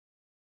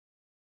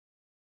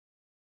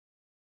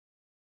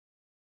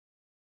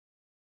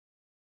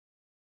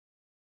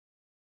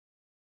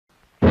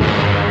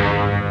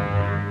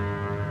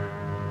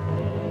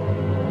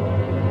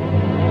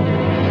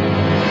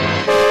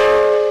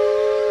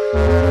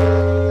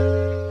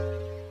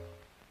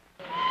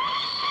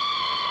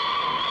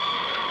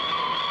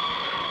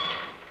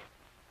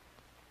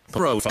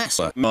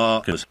Professor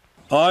Marcus,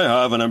 I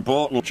have an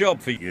important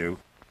job for you.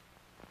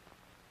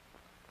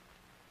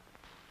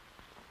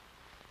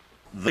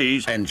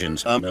 These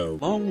engines are no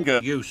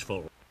longer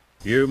useful.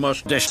 You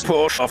must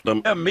dispose of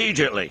them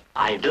immediately.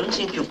 I don't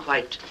think you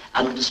quite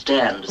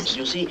understand.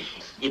 You see,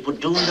 it would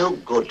do no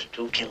good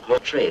to kill our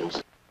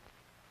trains.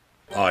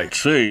 I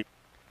see.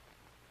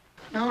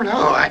 No,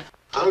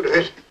 I'll do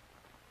it.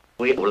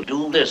 We will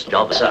do this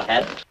job,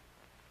 sir.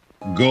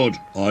 Good.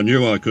 I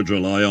knew I could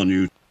rely on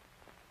you.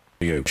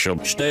 You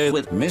should stay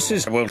with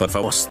Mrs.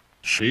 Wilberforce.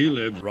 She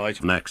lives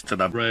right next to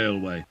the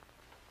railway.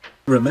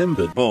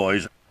 Remember,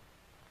 boys,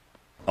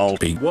 I'll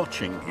be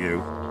watching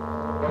you.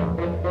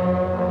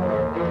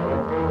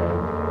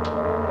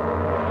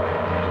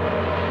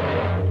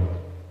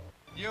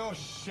 You're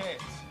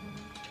shit.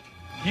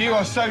 You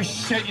are so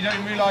shit you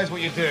don't realise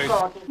what you're doing.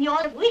 God,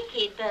 you're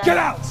wicked, Bert. Get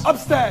out!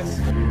 Upstairs!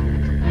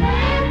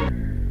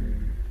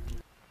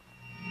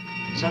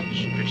 Such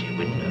pretty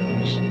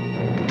windows.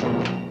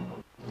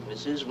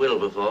 Mrs.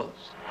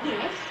 Wilberforce?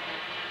 Yes?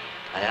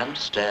 I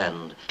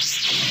understand.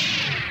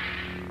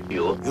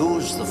 You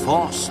Use the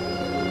force.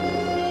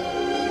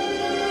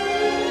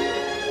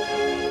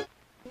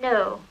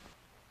 No.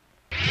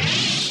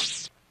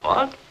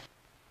 What?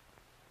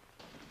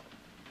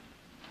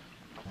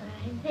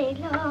 All day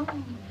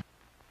long.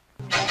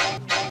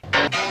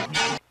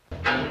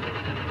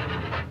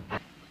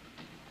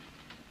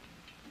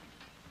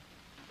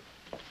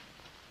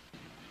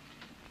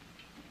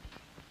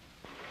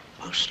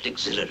 Most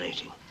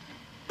exhilarating.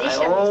 I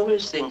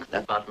always think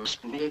that buttons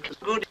make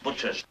good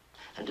butchers.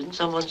 And didn't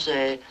someone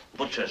say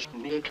butchers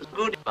make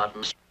good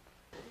buttons?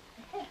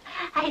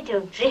 I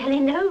don't really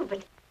know,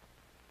 but...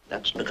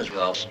 That's because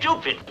you're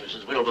stupid,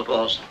 Mrs.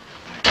 Wilberforce.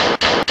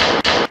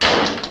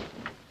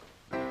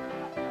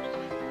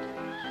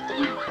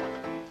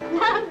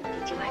 Now,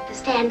 did you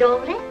understand all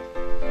that?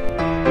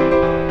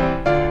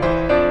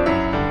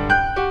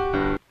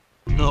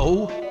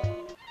 No.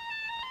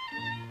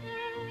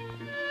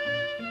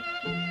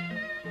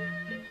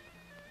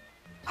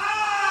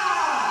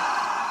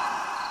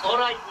 All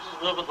right,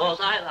 Mrs. Wilberforce,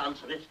 I'll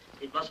answer it.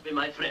 It must be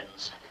my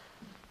friends.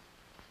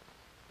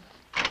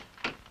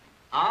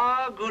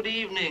 Good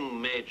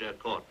evening, Major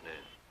Courtney.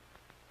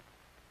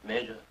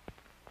 Major.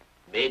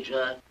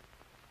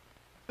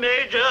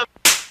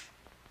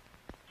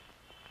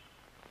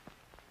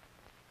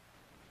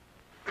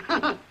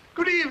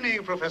 Good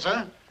evening,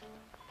 Professor.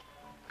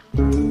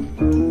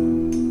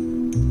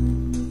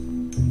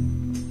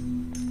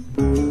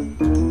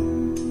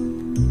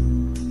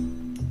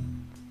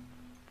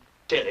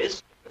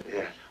 Dennis?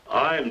 Yeah,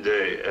 I'm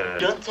the,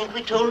 Don't think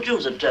we told you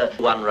that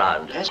one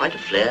round has quite a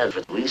flair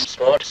for we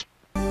sports.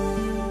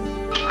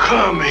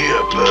 Come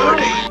here,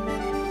 birdie.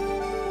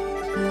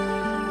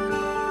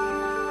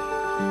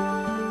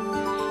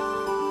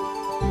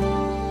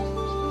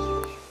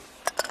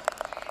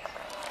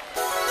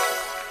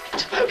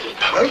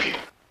 Pokey.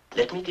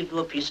 Let me give you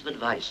a piece of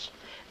advice.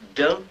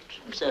 Don't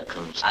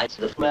circumcise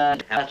the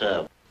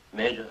matter.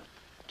 Major,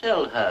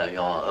 tell her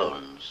your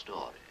own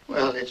story.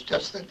 Well, it's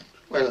just that,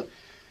 well,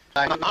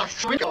 I'm not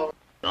sure.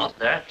 Not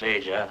that,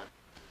 Major.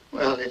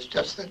 Well, it's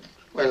just that,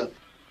 well,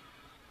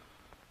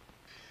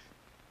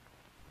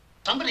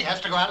 somebody has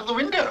to go out of the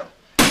window.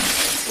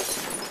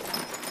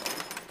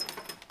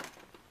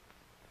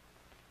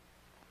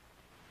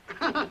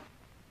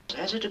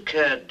 Has it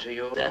occurred to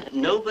you that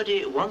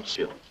nobody wants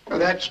you? Well,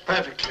 that's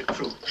perfectly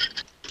true.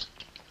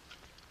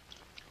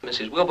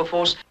 Mrs.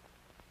 Wilberforce.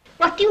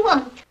 What do you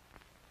want?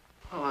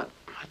 Oh,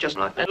 I just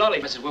like that lolly,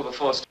 Mrs.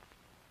 Wilberforce.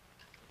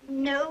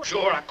 No.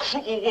 You're a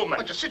cruel woman.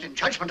 But to sit in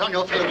judgment on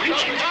your fellow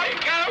creatures.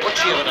 What's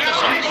she ever done to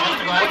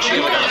something? What's she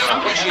ever done to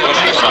something? What's she ever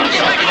done to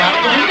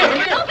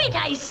something? Stop it,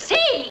 I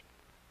say!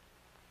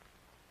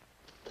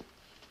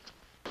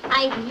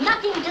 I've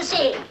nothing to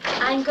say.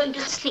 I'm going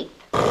to sleep.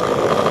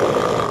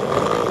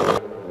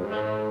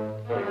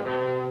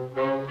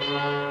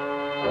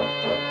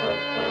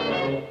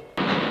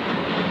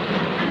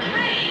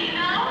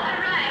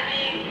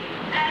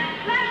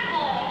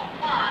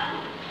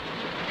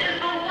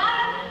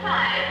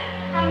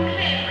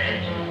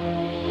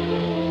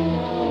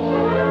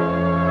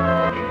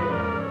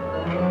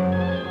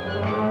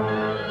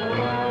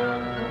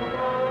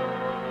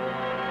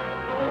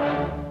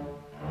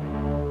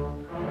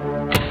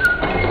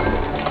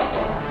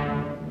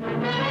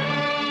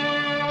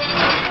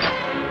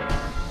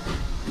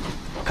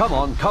 Come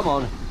on, come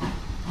on.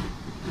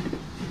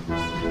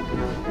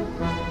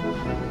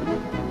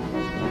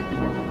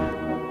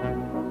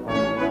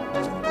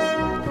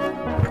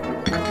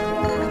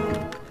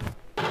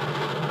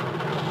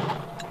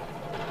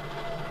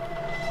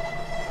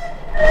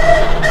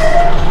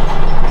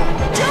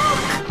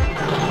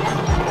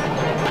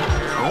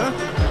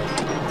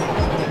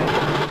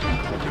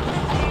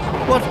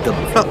 What the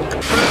fuck?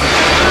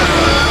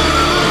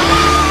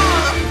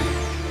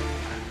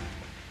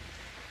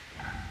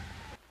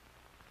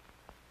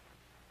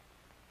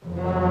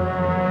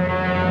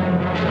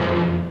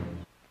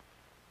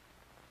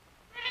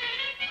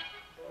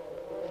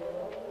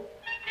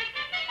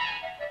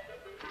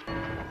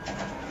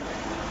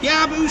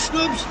 Yaboo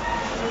snubs!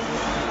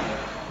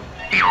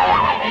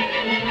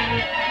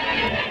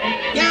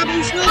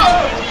 Yaboo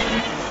snubs!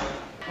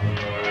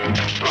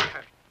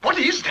 What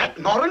is that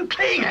Norrin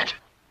playing at?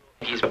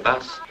 He's a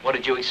bus. What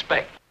did you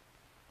expect?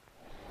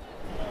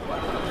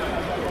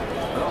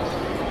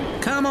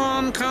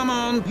 Come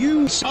on,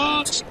 you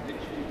sots!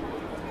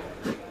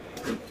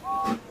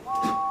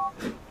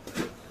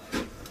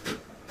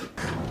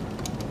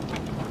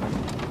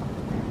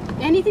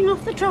 Anything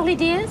off the trolley,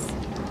 dears?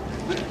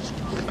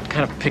 I'm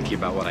kind of picky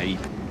about what I eat.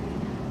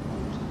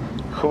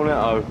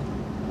 Cornetto.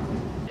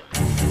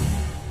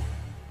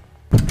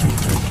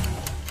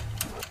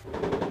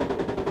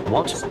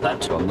 What's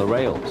that on the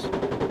rails?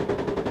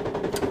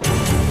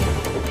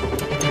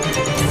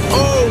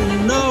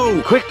 Oh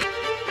no! Quick!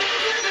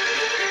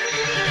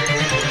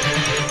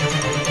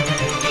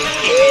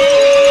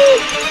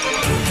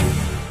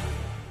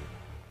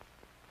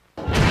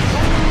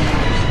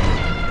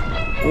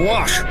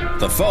 What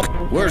the fuck?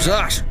 Where's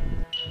that?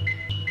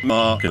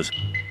 Marcus.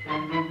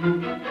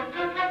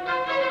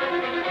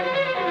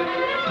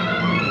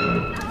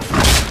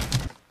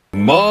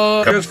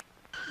 Marcus.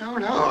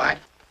 No,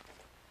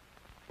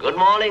 Good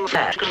morning,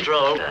 Fat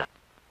Controller.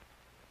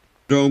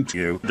 Don't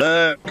you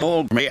dare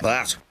call me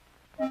that.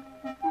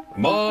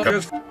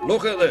 Marcus,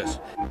 look at this.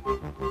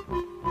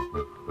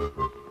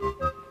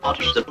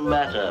 What's the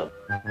matter?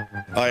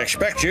 I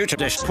expect you to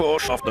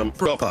dispose of them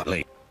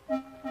properly.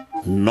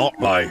 Not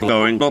by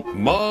going up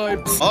my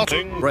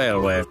fucking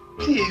railway.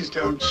 please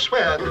don't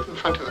swear in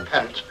front of the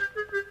parrot.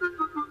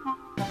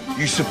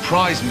 You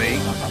surprise me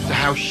to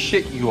how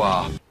shit you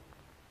are.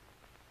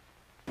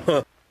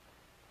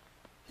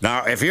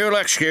 Now, if you'll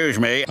excuse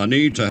me, I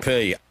need to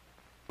pee.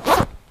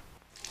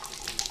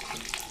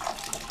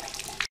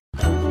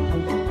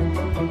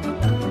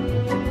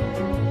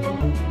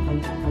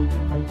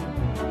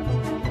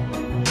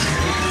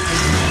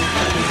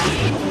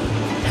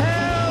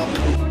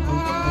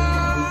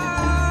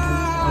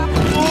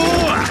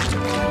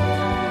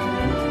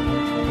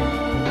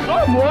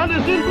 Someone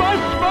is in my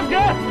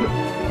spaghetti!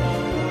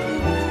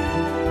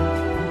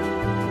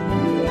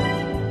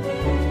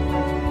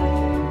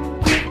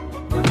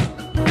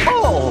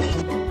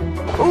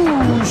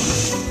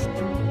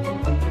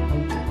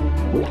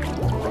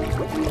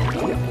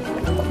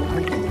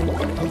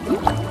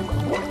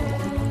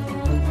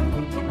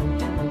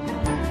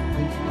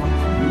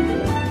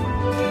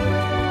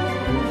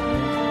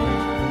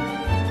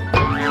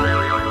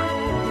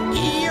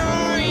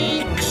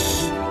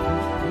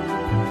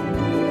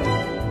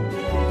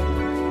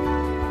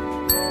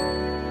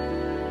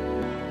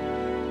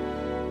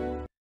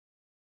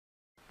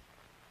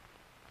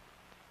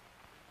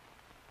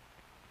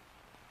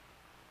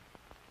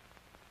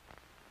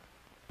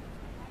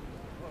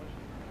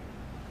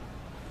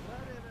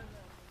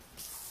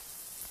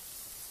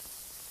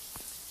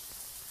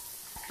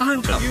 I'll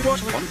tell you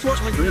what I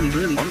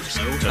really want,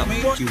 so tell me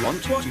what you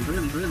want, you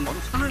really want.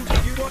 I'll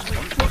tell you what I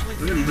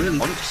really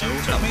want, so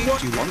tell me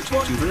what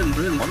you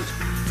really want.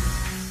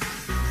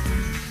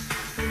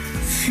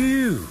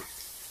 Phew.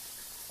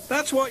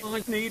 That's why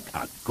I need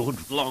a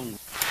good long...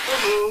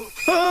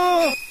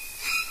 Oh!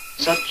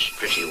 Such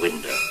pretty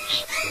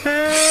windows.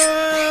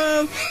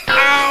 Help!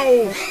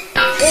 Ow!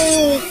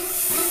 Oh!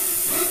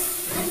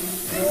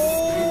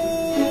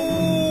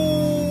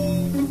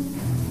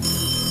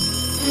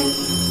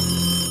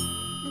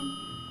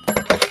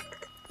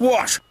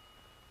 What?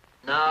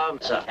 Now,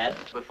 Sir Head,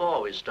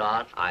 before we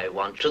start, I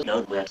want to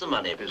know where the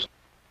money is.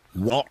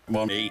 What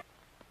money?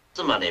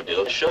 The money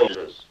bill shows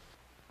us.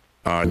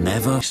 I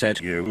never said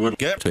you would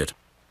get it.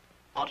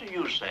 What do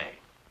you say?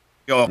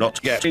 You're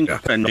not getting a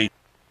penny.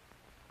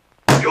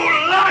 You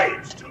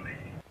lied to me!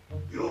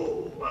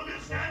 You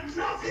understand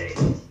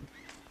nothing!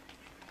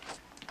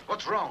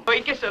 What's wrong? Well,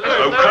 he gets a Okay,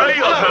 I've had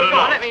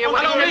enough. Let me,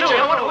 what do you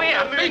know? What do we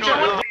have?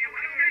 Major,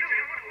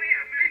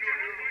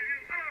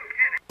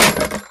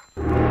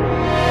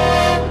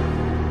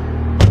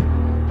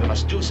 We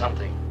must do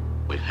something.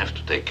 We have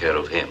to take care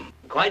of him.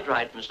 Quite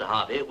right, Mr.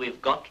 Harvey.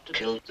 We've got to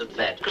kill the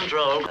vet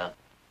controller.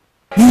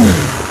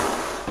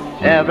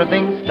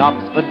 Everything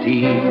stops for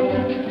tea.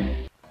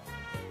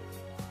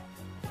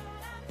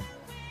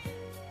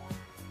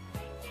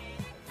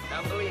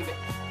 Can't believe it.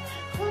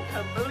 Who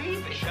can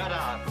believe it? Shut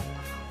up.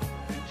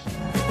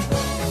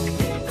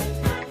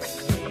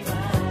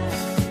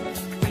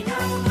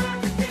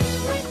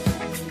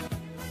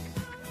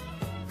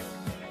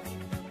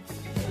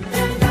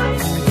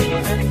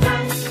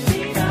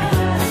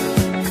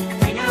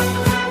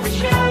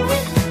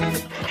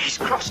 He's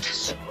crossed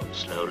us.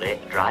 Slowly,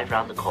 drive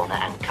round the corner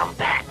and come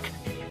back.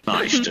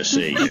 Nice to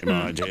see you,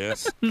 my dear.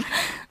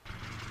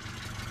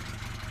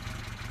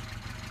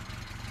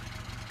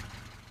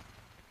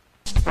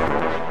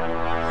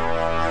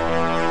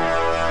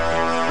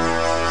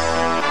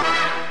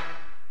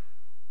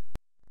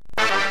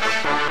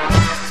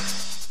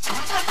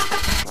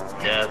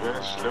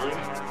 Nervous, Louis?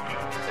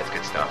 Let's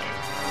get started.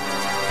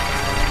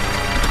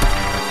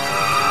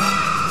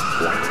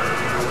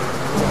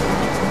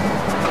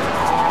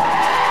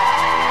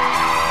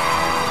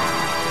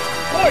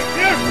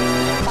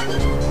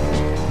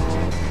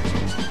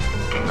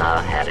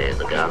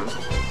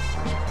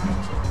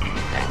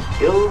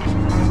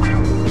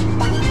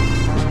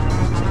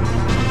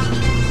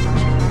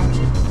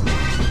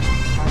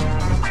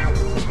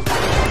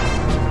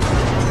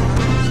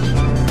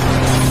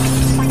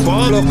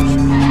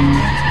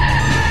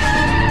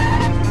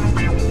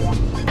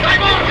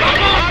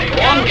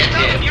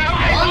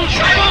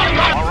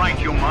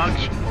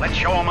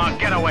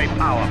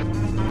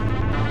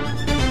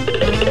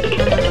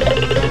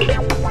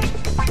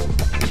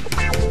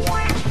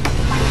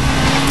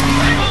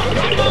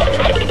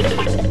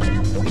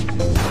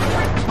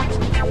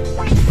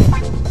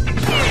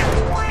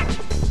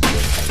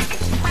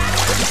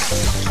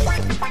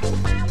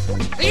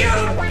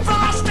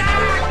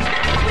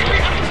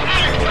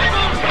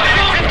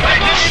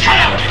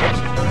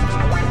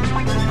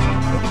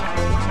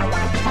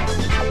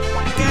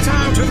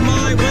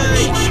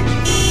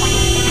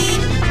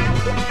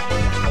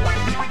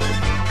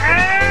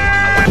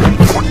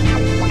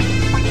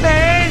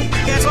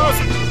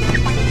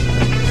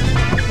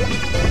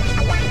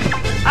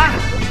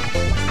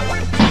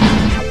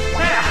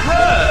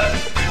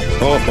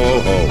 Ho, ho,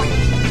 ho.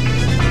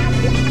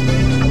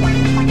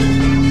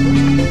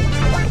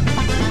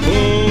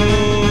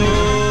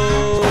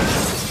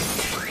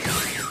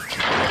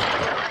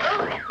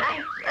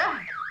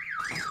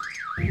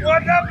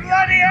 What the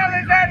bloody hell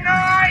is that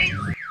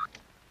noise?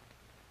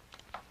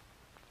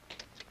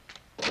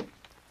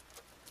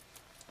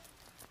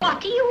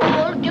 What are you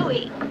all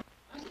doing?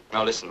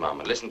 Now listen,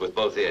 Mama. Listen with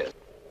both ears.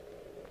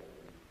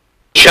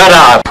 Shut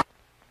up!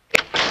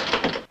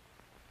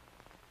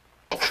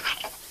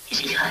 Is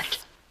he hurt?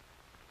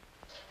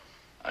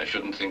 I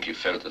shouldn't think you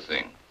felt a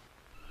thing.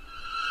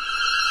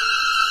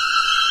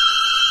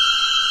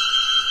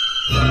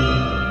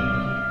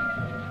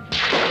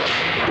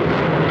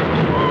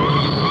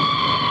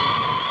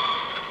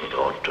 It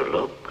ought to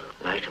look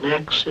like an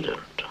accident.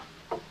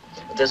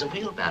 There's a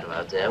wheelbarrow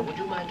out there. Would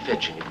you mind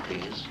fetching it,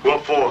 please?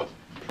 What for?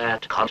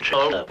 That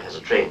controller has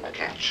a train to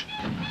catch.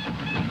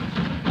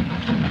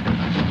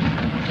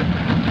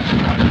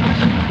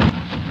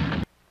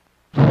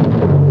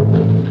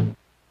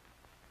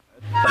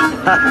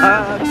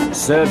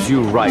 Serves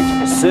you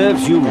right.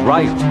 Serves you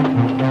right.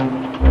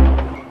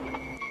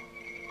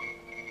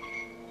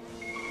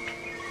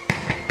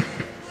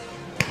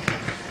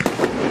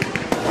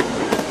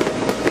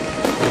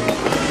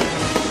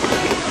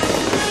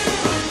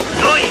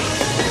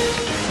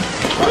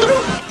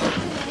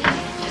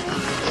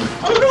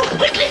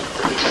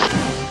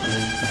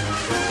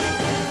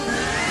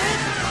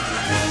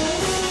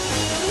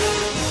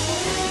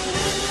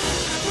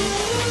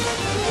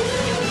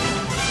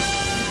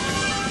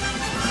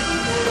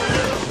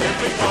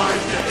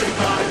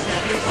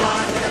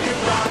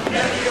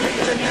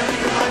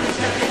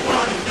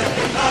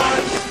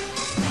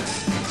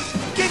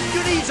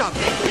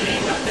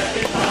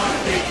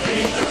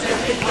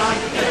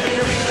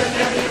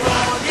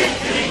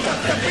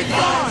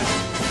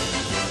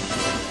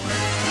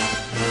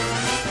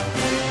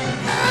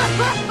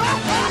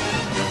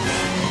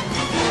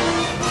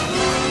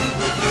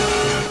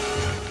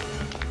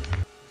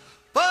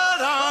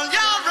 Put on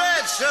your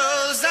red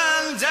shoes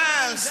and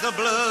dance the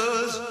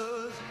blues.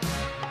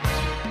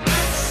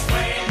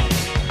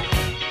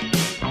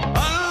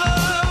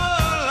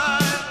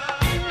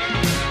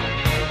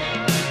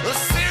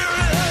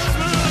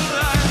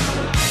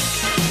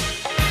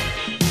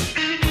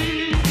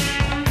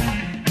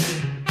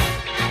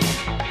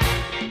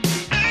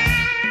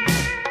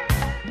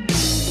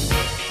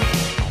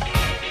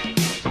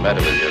 What's the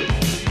matter with you?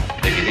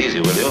 Take it easy,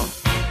 will you?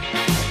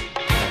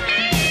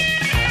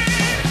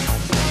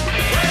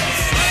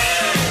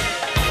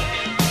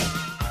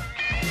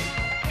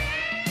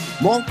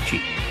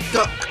 Monkey.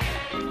 Duck.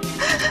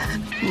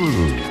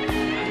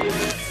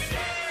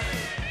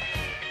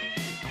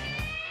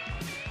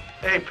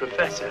 Hey,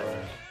 Professor.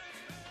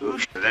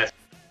 Who's that?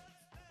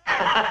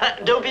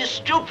 Don't be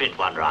stupid,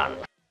 One Run.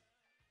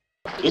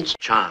 It's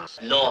Charles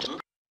Lawson.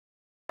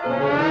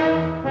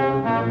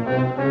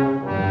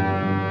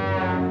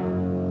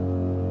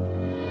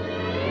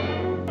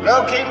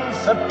 Looking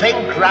for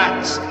pink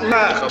rats,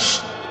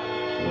 Marcus.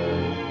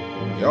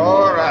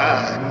 You're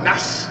a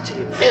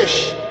nasty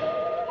fish.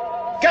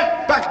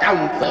 Get back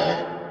down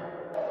there.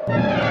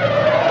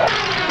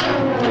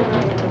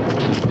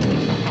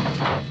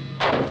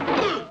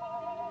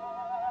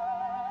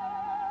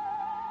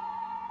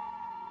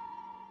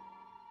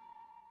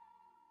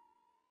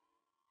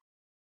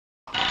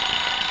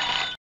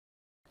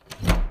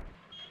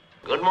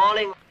 Good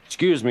morning.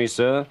 Excuse me,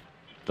 sir.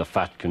 The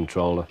fat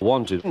controller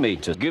wanted me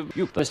to give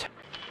you this.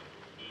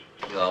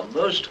 You're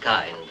most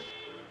kind.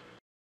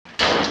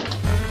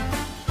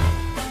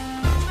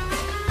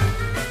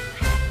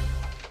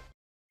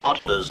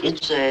 What does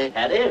it say,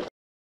 Harry?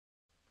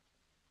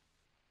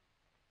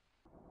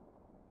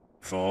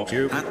 For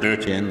you had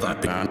it in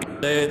that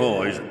band, day,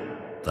 boys.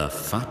 The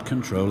fat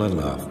controller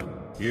laughed.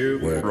 You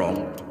were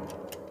wrong.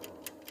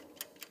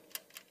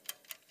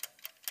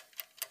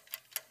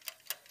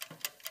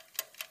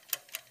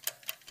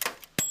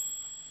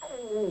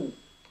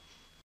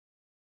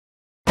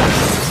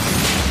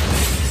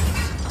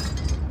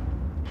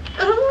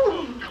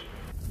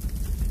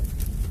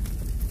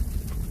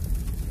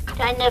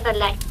 I never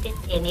liked it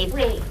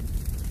anyway.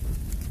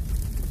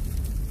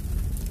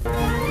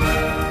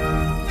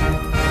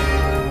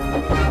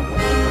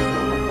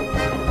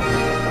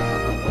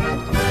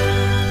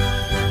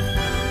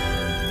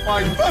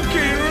 My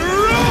fucking